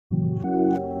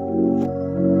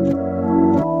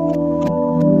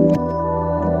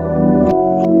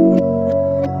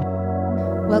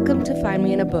Welcome to Find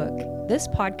Me in a Book. This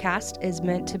podcast is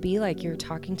meant to be like you're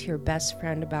talking to your best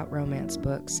friend about romance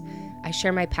books. I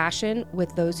share my passion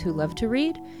with those who love to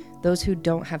read, those who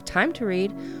don't have time to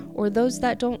read, or those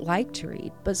that don't like to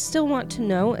read, but still want to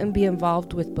know and be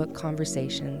involved with book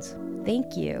conversations.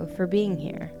 Thank you for being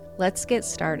here. Let's get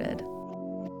started.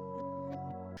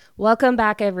 Welcome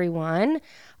back, everyone.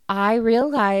 I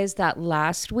realized that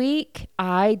last week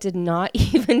I did not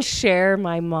even share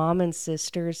my mom and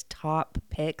sister's top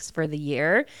picks for the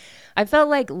year. I felt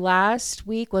like last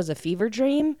week was a fever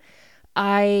dream.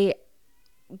 I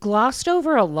glossed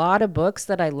over a lot of books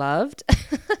that I loved.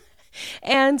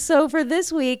 And so for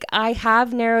this week, I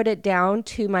have narrowed it down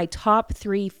to my top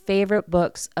 3 favorite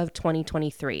books of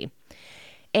 2023.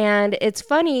 And it's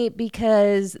funny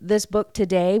because this book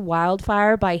today,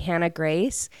 Wildfire by Hannah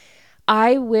Grace,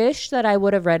 I wish that I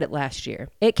would have read it last year.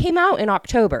 It came out in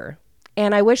October,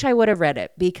 and I wish I would have read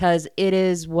it because it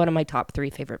is one of my top 3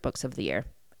 favorite books of the year.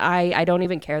 I don't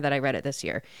even care that I read it this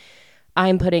year.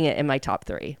 I'm putting it in my top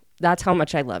 3. That's how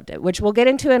much I loved it, which we'll get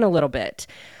into in a little bit.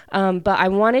 But I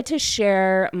wanted to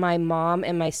share my mom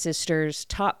and my sister's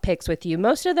top picks with you.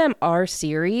 Most of them are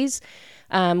series,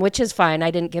 which is fine.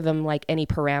 I didn't give them like any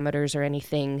parameters or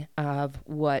anything of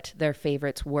what their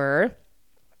favorites were.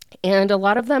 And a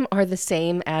lot of them are the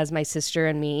same as my sister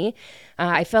and me.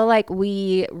 I feel like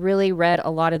we really read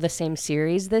a lot of the same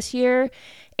series this year,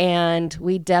 and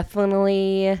we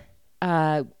definitely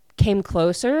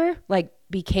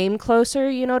became closer,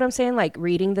 you know what I'm saying? Like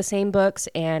reading the same books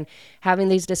and having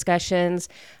these discussions.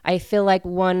 I feel like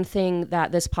one thing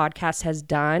that this podcast has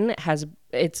done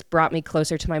it's brought me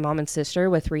closer to my mom and sister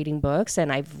with reading books,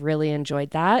 and I've really enjoyed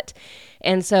that.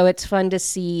 And so it's fun to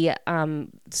see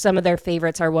some of their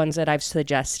favorites are ones that I've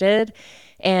suggested.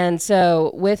 And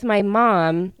so with my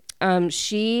mom,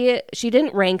 she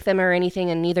didn't rank them or anything,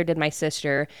 and neither did my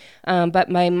sister. But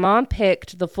my mom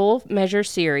picked the full Measures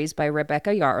series by Rebecca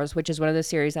Yarros, which is one of the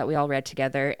series that we all read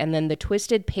together, and then the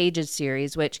Twisted Pages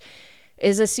series, which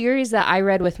is a series that I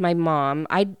read with my mom.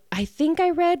 I think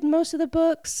I read most of the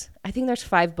books. I think there's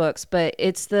 5 books, but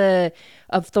it's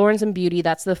of Thorns and Beauty.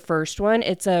 That's the first one.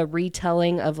 It's a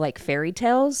retelling of like fairy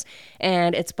tales,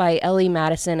 and it's by Ellie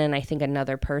Madison and I think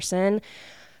another person.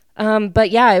 But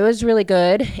yeah, it was really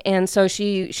good. And so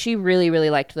she really,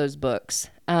 really liked those books.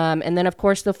 And then of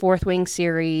course the Fourth Wing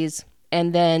series,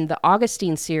 and then the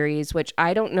Augustine series, which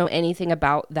I don't know anything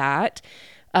about that.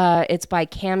 It's by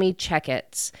Cami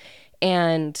Checketts.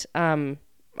 And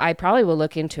I probably will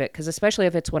look into it because especially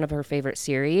if it's one of her favorite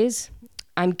series,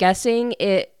 I'm guessing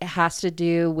it has to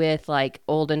do with like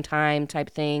olden time type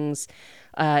things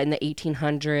in the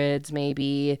 1800s,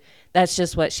 maybe. That's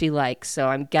just what she likes. So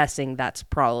I'm guessing that's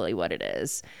probably what it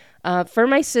is. For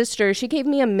my sister, she gave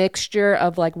me a mixture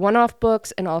of like one-off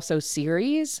books and also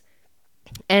series.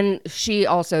 And she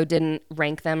also didn't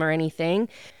rank them or anything.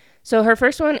 So her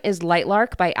first one is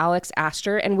Lark by Alex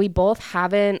Aster, and we both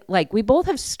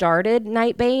have started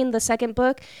Nightbane, the second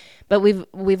book, but we've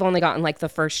only gotten like the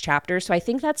first chapter. So I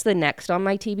think that's the next on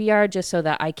my TBR, just so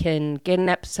that I can get an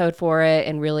episode for it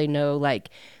and really know like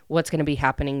what's going to be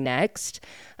happening next.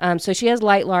 So she has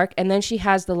Lark, and then she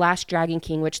has The Last Dragon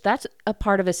King, which that's a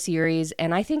part of a series,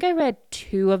 and I think I read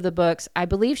 2 of the books. I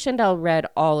believe Chandel read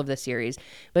all of the series,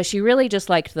 but she really just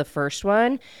liked the first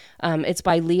one. It's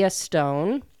by Leia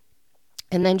Stone.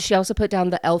 And then she also put down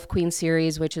the Elf Queen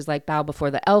series, which is like Bow Before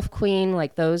the Elf Queen,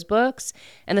 like those books.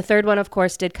 And the third one, of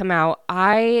course, did come out.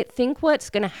 I think what's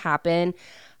going to happen,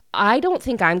 I don't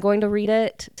think I'm going to read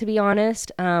it, to be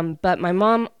honest. But my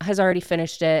mom has already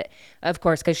finished it, of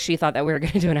course, because she thought that we were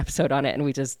going to do an episode on it, and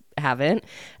we just haven't.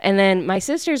 And then my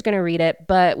sister's going to read it.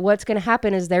 But what's going to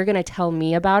happen is they're going to tell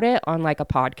me about it on like a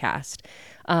podcast.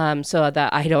 So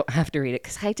that I don't have to read it,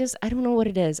 because I don't know what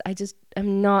it is.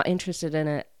 I'm not interested in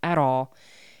it at all.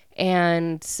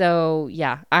 And so,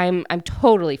 yeah, I'm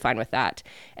totally fine with that.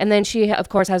 And then she, of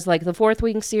course, has like the Fourth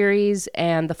Wing series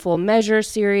and the full Measures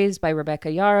series by Rebecca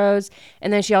Yarros.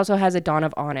 And then she also has a Dawn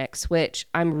of Onyx, which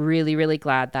I'm really, really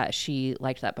glad that she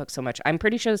liked that book so much. I'm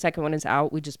pretty sure the second one is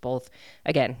out. We just both,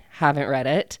 again, haven't read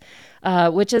it,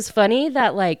 which is funny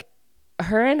that like,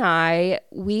 her and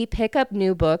we pick up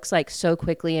new books like so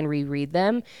quickly and reread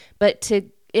them. But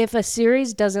if a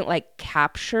series doesn't like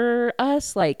capture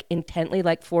us like intently,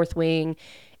 like Fourth Wing,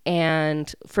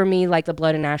 and for me, like the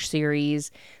Blood and Ash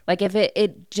series, like if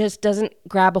it just doesn't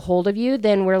grab a hold of you,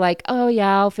 then we're like, oh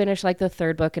yeah, I'll finish like the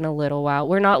third book in a little while.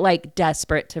 We're not like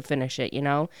desperate to finish it, you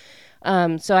know?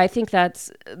 So I think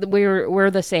we're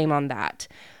the same on that.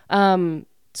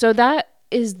 So that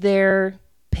is their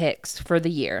picks for the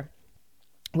year,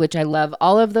 which I love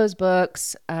all of those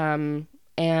books.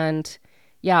 And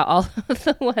yeah, all of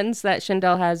the ones that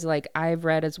Chandel has, like, I've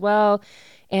read as well.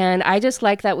 And I just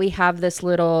like that we have this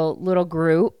little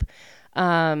group.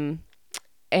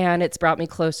 And it's brought me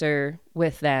closer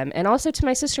with them, and also to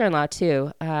my sister-in-law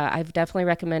too. I've definitely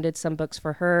recommended some books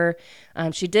for her.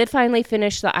 She did finally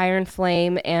finish The Iron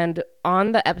Flame, and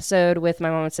on the episode with my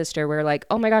mom and sister, we're like,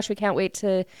 oh my gosh, we can't wait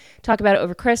to talk about it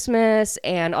over Christmas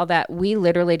and all that. We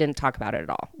literally didn't talk about it at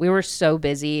all. We were so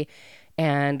busy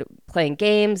and playing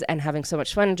games and having so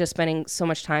much fun and just spending so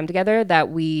much time together that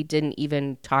we didn't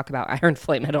even talk about Iron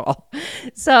Flame at all.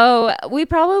 So we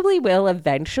probably will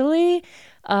eventually.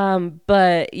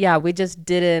 But yeah, we just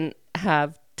didn't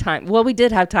have time. Well, we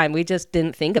did have time. We just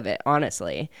didn't think of it,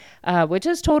 honestly, which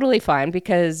is totally fine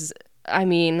because, I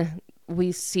mean,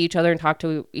 we see each other and talk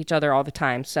to each other all the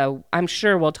time. So I'm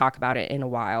sure we'll talk about it in a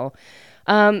while.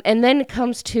 And then it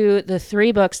comes to the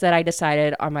 3 books that I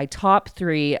decided are my top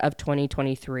 3 of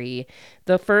 2023.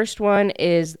 The first one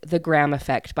is The Graham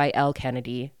Effect by Elle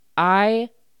Kennedy. I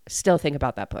still think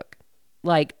about that book.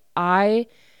 Like, and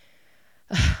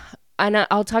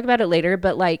I'll talk about it later,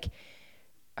 but like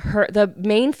the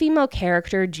main female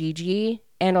character, Gigi,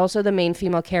 and also the main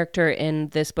female character in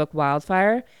this book,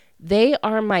 Wildfire, they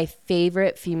are my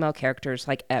favorite female characters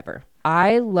like ever.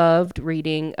 I loved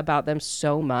reading about them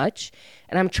so much,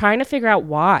 and I'm trying to figure out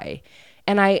why.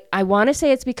 And I want to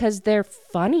say it's because they're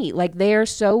funny. Like, they are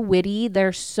so witty.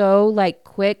 They're so like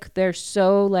quick. They're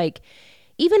so like,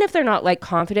 even if they're not like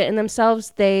confident in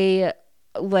themselves, they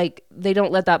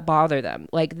don't let that bother them.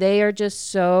 Like, they are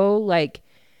just so like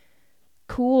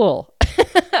cool.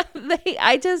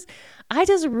 I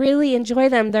just really enjoy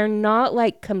them. They're not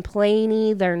like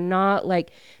complainy. They're not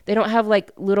like, they don't have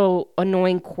like little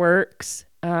annoying quirks.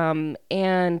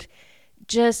 And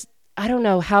just, I don't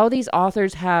know how these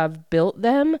authors have built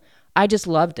them. I just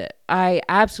loved it. I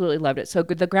absolutely loved it. So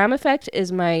The Graham Effect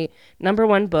is my number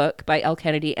 1 book by Elle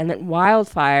Kennedy. And then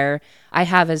Wildfire I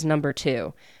have as number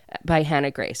 2 by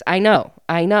Hannah Grace. I know.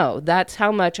 That's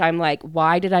how much I'm like,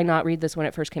 why did I not read this when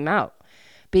it first came out?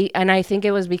 And I think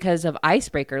it was because of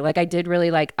Icebreaker. Like, I did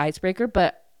really like Icebreaker,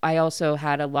 but I also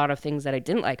had a lot of things that I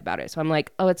didn't like about it. So I'm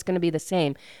like, oh, it's going to be the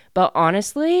same. But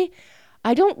honestly,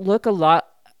 I don't look at a lot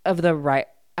of the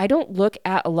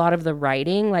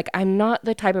writing. Like, I'm not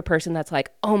the type of person that's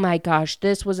like, oh my gosh,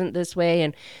 this wasn't this way.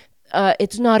 And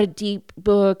it's not a deep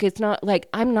book. It's not like,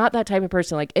 I'm not that type of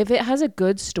person. Like, if it has a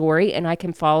good story and I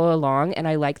can follow along and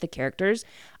I like the characters,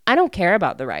 I don't care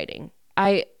about the writing.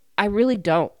 I really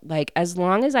don't. Like, as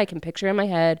long as I can picture in my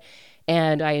head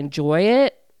and I enjoy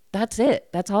it, that's it.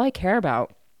 That's all I care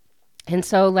about. And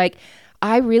so, like,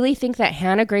 I really think that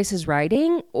Hannah Grace's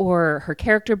writing, or her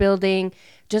character building,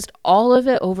 just all of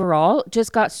it overall,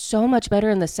 just got so much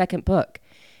better in the second book.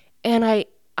 And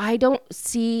I don't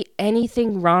see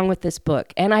anything wrong with this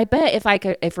book. And I bet if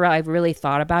I really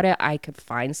thought about it, I could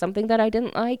find something that I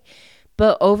didn't like.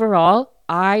 But overall,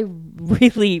 I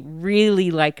really, really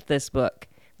liked this book.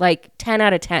 Like 10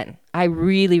 out of 10. I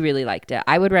really, really liked it.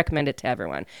 I would recommend it to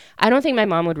everyone. I don't think my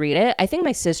mom would read it. I think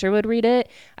my sister would read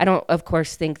it. I don't, of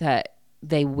course, think that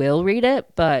they will read it,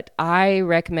 but I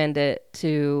recommend it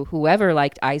to whoever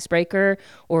liked Icebreaker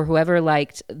or whoever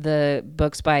liked the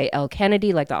books by Elle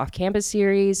Kennedy, like the Off-Campus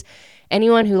series.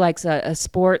 Anyone who likes a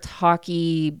sports,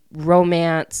 hockey,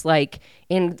 romance, like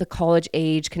in the college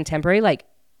age, contemporary, like,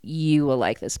 you will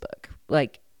like this book.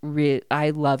 Like, I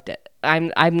loved it.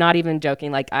 I'm not even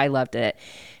joking. Like, I loved it.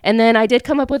 And then I did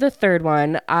come up with a third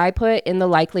one. I put In the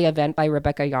Likely Event by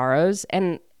Rebecca Yarros.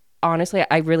 And honestly,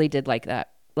 I really did like that.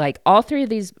 Like, all 3 of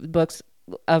these books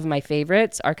of my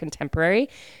favorites are contemporary,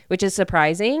 which is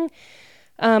surprising.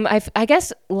 I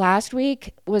guess last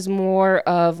week was more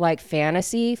of like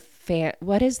fantasy.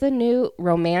 What is the new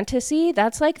romantasy?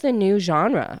 That's like the new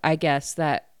genre, I guess,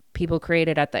 that people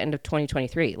created at the end of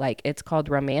 2023. Like, it's called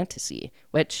romantasy,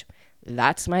 which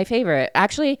that's my favorite.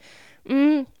 Actually,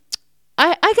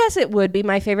 I guess it would be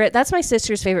my favorite. That's my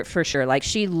sister's favorite for sure. Like,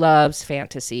 she loves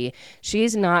fantasy.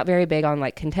 She's not very big on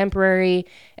like contemporary.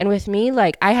 And with me,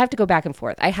 like, I have to go back and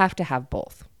forth. I have to have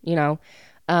both, you know?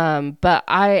 But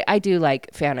I do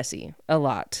like fantasy a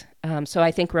lot. So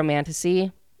I think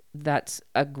romantasy, that's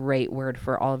a great word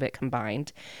for all of it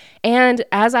combined. And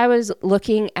as I was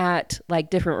looking at like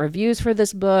different reviews for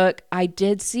this book, I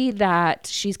did see that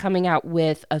she's coming out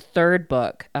with a third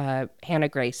book. Hannah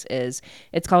Grace is.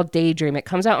 It's called Daydream. It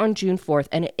comes out on June 4th,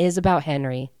 and it is about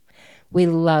Henry. We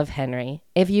love Henry.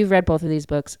 If you've read both of these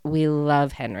books, we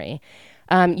love Henry.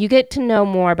 You get to know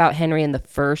more about Henry in the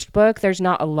first book. There's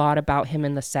not a lot about him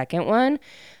in the second one,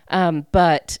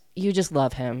 but you just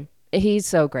love him. He's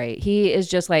so great. He is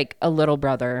just like a little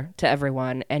brother to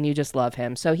everyone, and you just love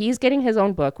him. So he's getting his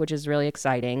own book, which is really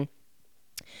exciting.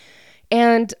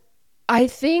 And I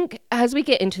think as we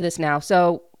get into this now,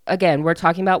 so again, we're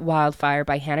talking about Wildfire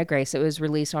by Hannah Grace. It was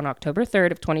released on October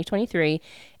 3rd of 2023,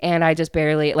 and I just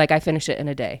barely, like, I finished it in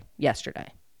a day yesterday.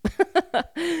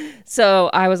 So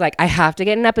I was like, I have to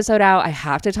get an episode out. I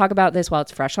have to talk about this while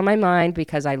it's fresh on my mind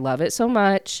because I love it so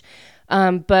much.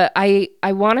 But I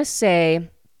want to say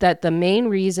that the main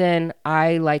reason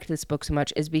I liked this book so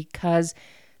much is because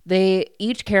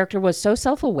each character was so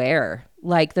self-aware.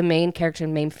 Like the main character,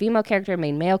 main female character,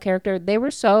 main male character, they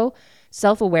were so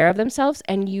self-aware of themselves,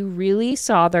 and you really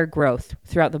saw their growth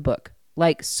throughout the book.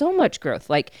 Like so much growth,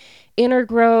 like inner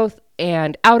growth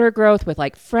and outer growth with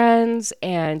like friends,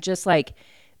 and just like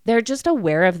they're just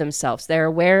aware of themselves. They're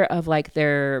aware of like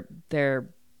their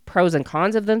pros and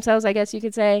cons of themselves, I guess you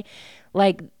could say.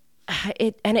 Like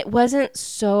it wasn't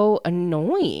so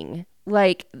annoying,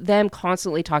 like them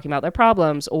constantly talking about their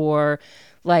problems or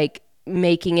like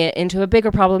making it into a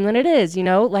bigger problem than it is, you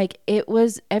know? Like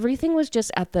everything was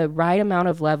just at the right amount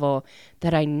of level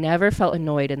that I never felt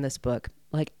annoyed in this book,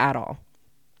 like at all.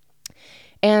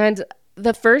 And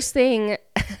the first thing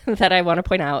that I want to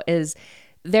point out is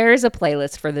there is a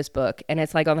playlist for this book, and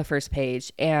it's like on the first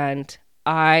page, and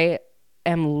I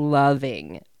am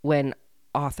loving when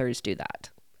authors do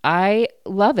that. I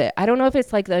love it. I don't know if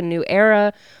it's like the new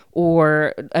era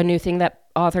or a new thing that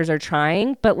authors are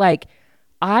trying, but like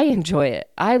I enjoy it.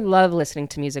 I love listening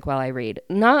to music while I read.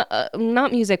 Not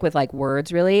music with like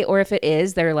words really, or if it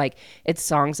is, they're like it's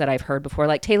songs that I've heard before,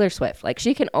 like Taylor Swift. Like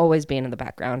she can always be in the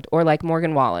background, or like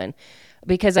Morgan Wallen,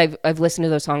 because I've listened to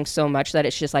those songs so much that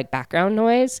it's just like background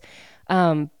noise.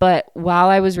 But while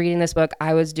I was reading this book,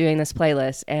 I was doing this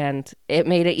playlist, and it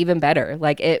made it even better.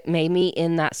 Like it made me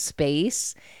in that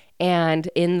space and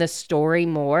in the story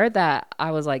more, that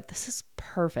I was like, this is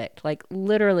perfect, like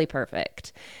literally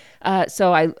perfect.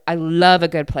 So I love a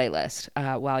good playlist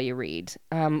while you read.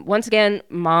 Once again,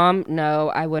 mom, no,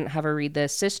 I wouldn't have her read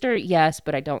this. Sister, yes,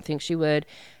 but I don't think she would.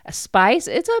 Spice,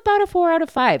 it's about a 4 out of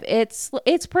 5.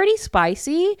 It's pretty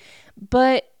spicy,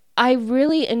 but I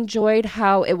really enjoyed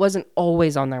how it wasn't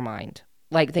always on their mind.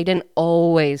 Like they didn't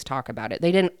always talk about it.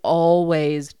 They didn't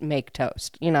always make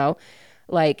toast, you know?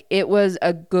 Like it was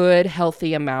a good,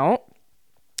 healthy amount,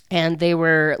 and they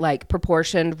were like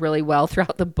proportioned really well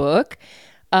throughout the book.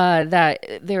 That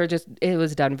it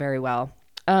was done very well.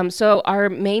 So our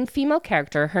main female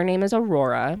character, her name is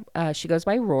Aurora. She goes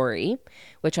by Rory,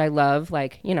 which I love,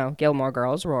 like, you know, Gilmore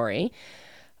Girls, Rory.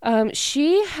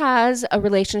 She has a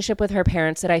relationship with her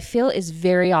parents that I feel is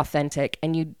very authentic,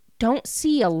 and you don't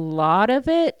see a lot of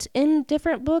it in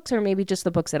different books, or maybe just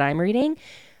the books that I'm reading.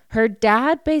 Her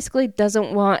dad basically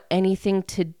doesn't want anything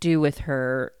to do with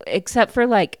her except for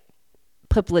like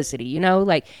publicity, you know,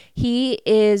 like he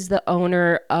is the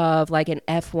owner of like an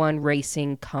F1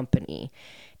 racing company.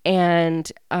 And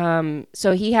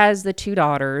so he has the 2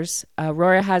 daughters.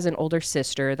 Aurora has an older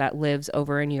sister that lives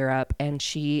over in Europe, and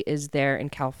she is there in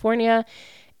California.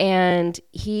 And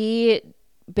he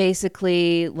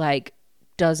basically like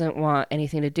doesn't want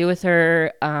anything to do with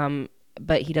her.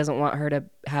 But he doesn't want her to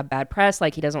have bad press.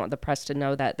 Like he doesn't want the press to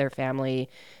know that their family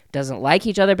doesn't like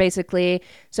each other, basically.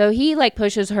 So he like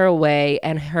pushes her away,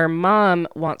 and her mom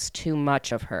wants too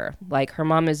much of her. Like her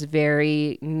mom is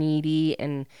very needy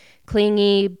and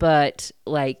clingy, but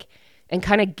like, and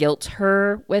kind of guilt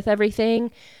her with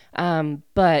everything.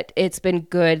 But it's been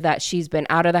good that she's been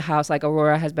out of the house. Like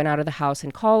Aurora has been out of the house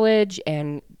in college,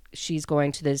 and she's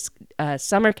going to this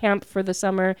summer camp for the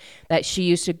summer that she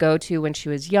used to go to when she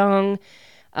was young,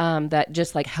 that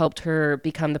just like helped her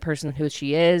become the person who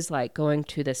she is, like going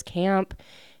to this camp.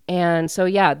 And so,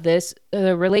 yeah,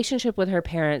 the relationship with her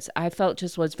parents, I felt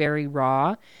just was very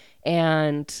raw.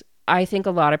 And I think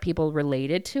a lot of people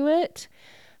related to it.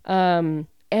 And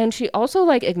she also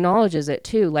like acknowledges it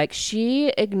too. Like she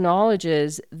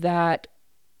acknowledges that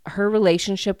her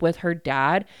relationship with her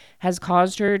dad has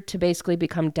caused her to basically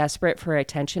become desperate for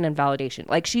attention and validation.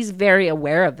 Like she's very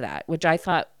aware of that, which I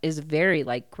thought is very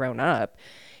like grown up.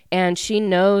 And she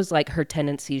knows like her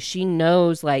tendencies. She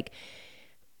knows like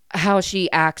how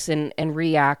she acts and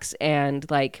reacts, and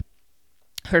like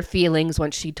her feelings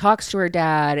when she talks to her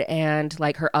dad, and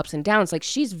like her ups and downs. Like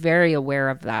she's very aware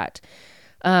of that,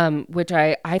 which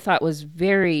I thought was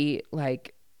very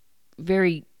like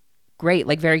very great,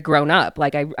 like very grown up.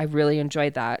 Like I really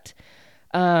enjoyed that.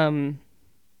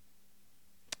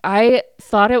 I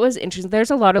thought it was interesting. There's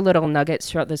a lot of little nuggets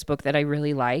throughout this book that I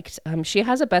really liked. She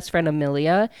has a best friend,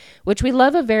 Amelia, which we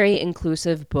love, a very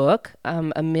inclusive book.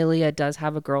 Amelia does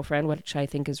have a girlfriend, which I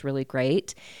think is really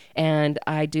great. And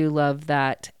I do love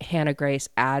that Hannah Grace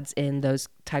adds in those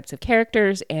types of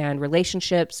characters and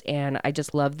relationships. And I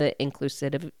just love the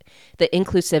inclusivity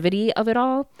of it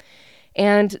all.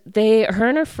 And her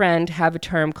and her friend have a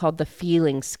term called the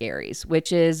feeling scaries,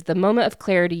 which is the moment of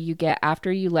clarity you get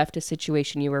after you left a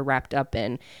situation you were wrapped up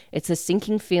in. It's a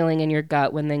sinking feeling in your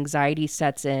gut when the anxiety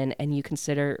sets in and you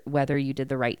consider whether you did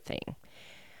the right thing.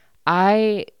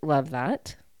 I love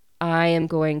that. I am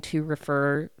going to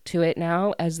refer to it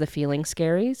now as the feeling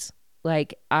scaries.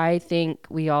 Like, I think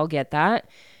we all get that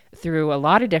through a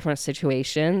lot of different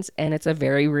situations, and it's a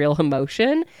very real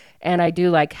emotion. And I do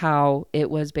like how it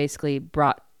was basically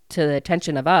brought to the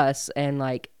attention of us and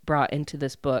like brought into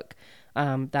this book,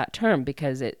 that term,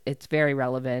 because it's very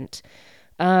relevant.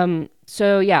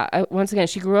 So yeah, once again,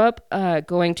 she grew up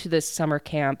going to this summer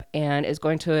camp and is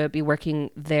going to be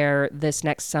working there this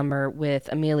next summer with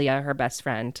Amelia, her best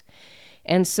friend.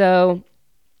 And so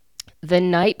the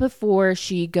night before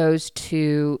she goes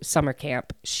to summer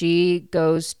camp, she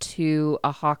goes to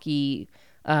a hockey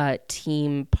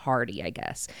team party, I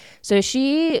guess. So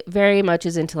she very much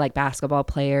is into like basketball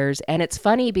players. And it's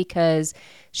funny because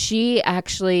she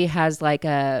actually has like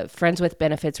a friends with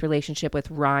benefits relationship with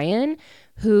Ryan,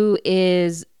 who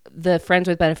is the friends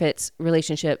with benefits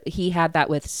relationship. He had that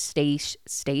with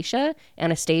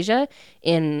Anastasia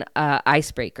in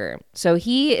Icebreaker. So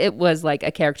it was like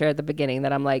a character at the beginning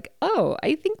that I'm like, oh,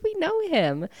 I think we know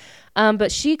him.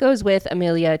 But she goes with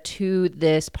Amelia to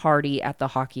this party at the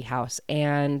hockey house,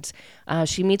 and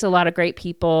she meets a lot of great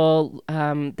people.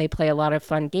 They play a lot of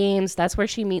fun games. That's where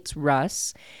she meets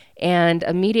Russ. And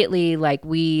immediately, like,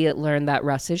 we learn that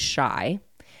Russ is shy.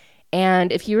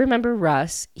 And if you remember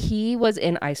Russ, he was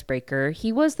in Icebreaker.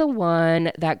 He was the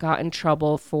one that got in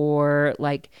trouble for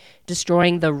like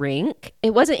destroying the rink.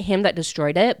 It wasn't him that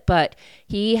destroyed it, but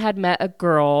he had met a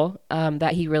girl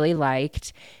that he really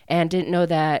liked and didn't know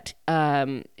that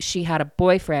she had a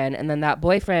boyfriend. And then that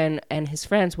boyfriend and his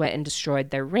friends went and destroyed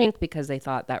their rink because they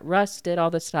thought that Russ did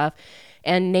all this stuff.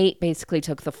 And Nate basically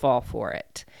took the fall for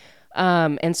it.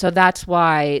 And so that's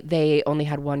why they only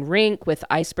had one rink with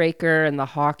Icebreaker, and the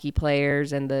hockey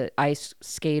players and the ice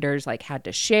skaters like had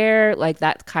to share. Like,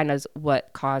 that's kind of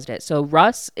what caused it. So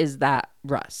Russ is that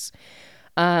Russ.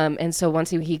 And so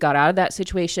once he got out of that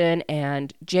situation,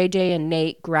 and JJ and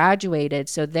Nate graduated,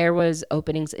 so there was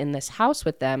openings in this house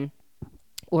with them,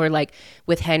 or like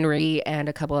with Henry and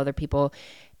a couple other people.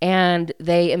 And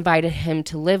they invited him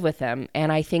to live with them.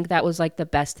 And I think that was like the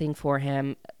best thing for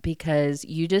him, because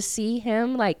you just see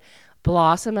him like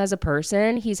blossom as a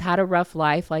person. He's had a rough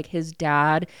life. Like, his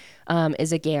dad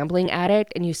is a gambling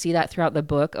addict, and you see that throughout the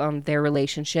book, their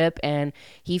relationship. And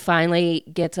he finally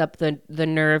gets up the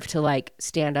nerve to like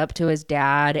stand up to his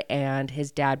dad, and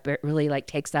his dad really like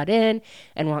takes that in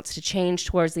and wants to change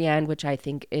towards the end, which I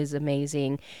think is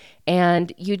amazing.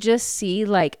 And you just see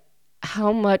like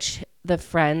how much the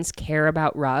friends care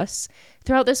about Russ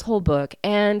throughout this whole book.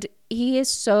 And he's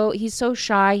so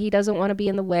shy. He doesn't want to be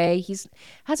in the way.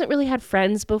 Hasn't really had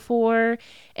friends before.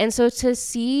 And so to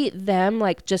see them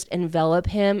like just envelop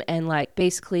him and like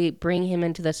basically bring him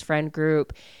into this friend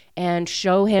group and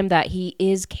show him that he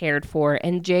is cared for.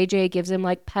 And JJ gives him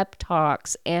like pep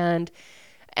talks, and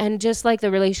just like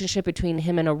the relationship between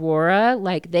him and Aurora,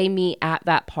 like they meet at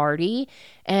that party,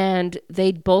 and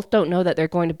they both don't know that they're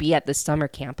going to be at the summer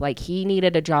camp. Like, he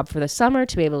needed a job for the summer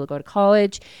to be able to go to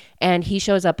college, and he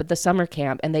shows up at the summer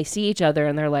camp, and they see each other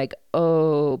and they're like,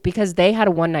 oh, because they had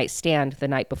a one night stand the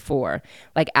night before.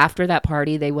 Like, after that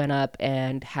party, they went up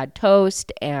and had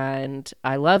toast, and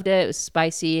I loved it. It was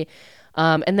spicy.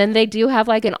 And then they do have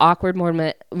like an awkward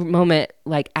moment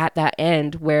like at that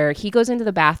end where he goes into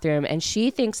the bathroom and she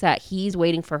thinks that he's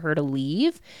waiting for her to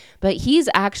leave, but he's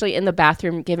actually in the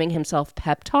bathroom giving himself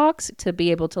pep talks to be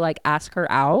able to like ask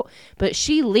her out. But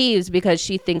she leaves because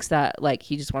she thinks that like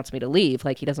he just wants me to leave,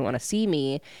 like he doesn't want to see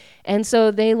me. And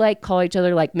so they like call each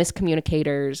other like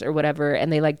miscommunicators or whatever,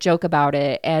 and they like joke about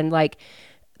it. And like,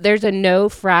 there's a no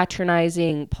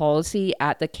fraternizing policy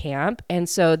at the camp. And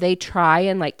so they try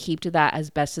and like keep to that as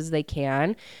best as they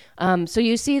can. So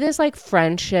you see this like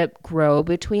friendship grow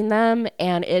between them.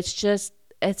 And it's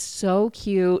so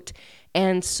cute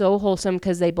and so wholesome,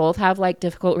 because they both have like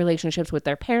difficult relationships with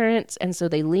their parents. And so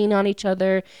they lean on each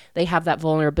other. They have that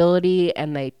vulnerability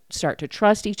and they start to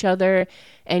trust each other.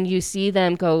 And you see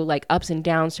them go like ups and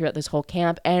downs throughout this whole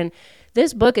camp. And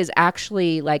this book is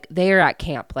actually like they're at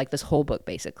camp, like this whole book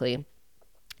basically.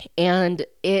 And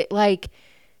it like,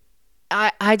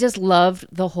 I just loved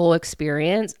the whole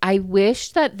experience. I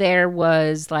wish that there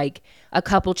was like a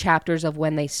couple chapters of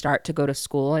when they start to go to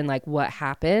school and like what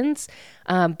happens.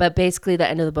 But basically the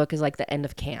end of the book is like the end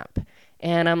of camp.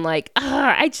 And I'm like,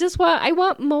 I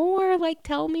want more. Like,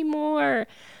 tell me more.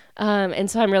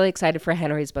 And so I'm really excited for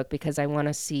Henry's book because I want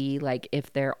to see like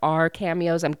if there are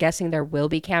cameos. I'm guessing there will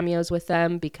be cameos with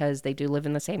them because they do live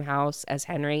in the same house as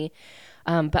Henry.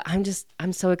 But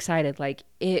I'm so excited. Like,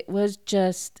 it was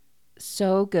just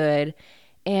so good.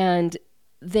 And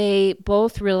they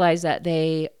both realize that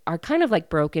they are kind of like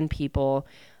broken people,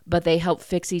 but they help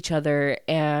fix each other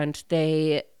and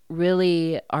they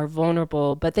really are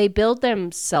vulnerable, but they build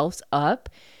themselves up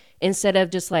instead of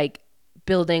just like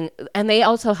building, and they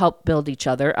also help build each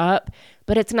other up,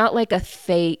 but it's not like a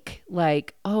fake,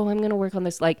 like, oh, I'm going to work on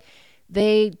this. Like,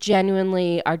 they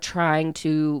genuinely are trying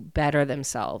to better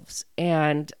themselves.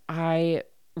 And I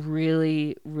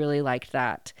really, really liked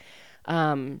that.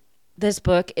 This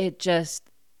book, it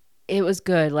was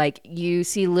good. Like, you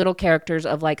see little characters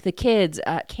of like the kids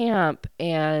at camp,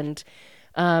 and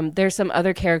there's some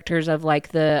other characters of like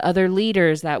the other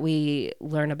leaders that we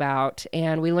learn about,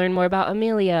 and we learn more about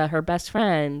Amelia, her best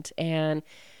friend, and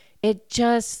it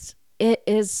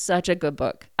is such a good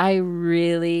book. I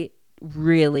really,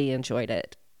 really enjoyed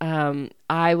it.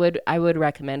 I would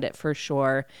recommend it for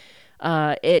sure.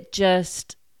 It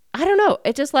just, I don't know,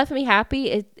 it just left me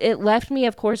happy. It left me,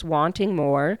 of course, wanting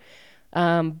more.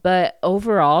 But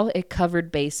overall, it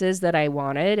covered bases that I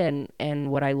wanted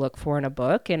and what I look for in a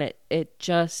book. And it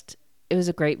was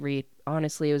a great read.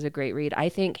 Honestly, it was a great read. I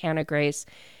think Hannah Grace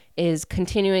is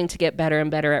continuing to get better and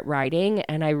better at writing.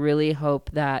 And I really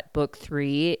hope that book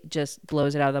 3 just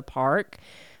blows it out of the park.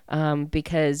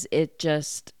 Because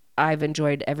I've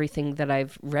enjoyed everything that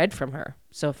I've read from her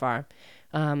so far.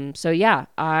 So yeah,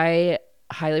 I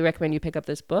highly recommend you pick up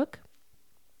this book.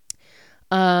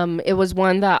 It was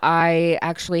one that I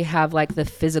actually have like the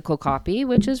physical copy,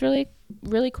 which is really,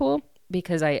 really cool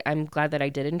because I'm glad that I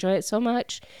did enjoy it so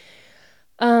much.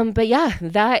 But yeah,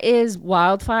 that is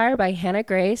Wildfire by Hannah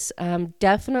Grace.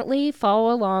 Definitely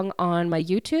follow along on my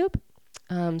YouTube,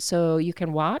 so you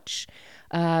can watch.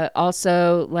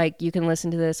 Also, like, you can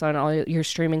listen to this on all your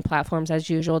streaming platforms as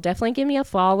usual. Definitely give me a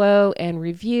follow and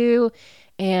review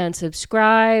and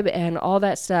subscribe and all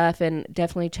that stuff. And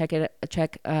definitely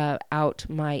check out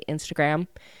my Instagram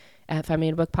at Find Me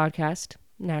in a Book Podcast,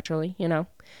 naturally, you know.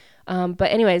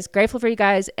 But anyways, grateful for you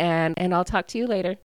guys, and I'll talk to you later.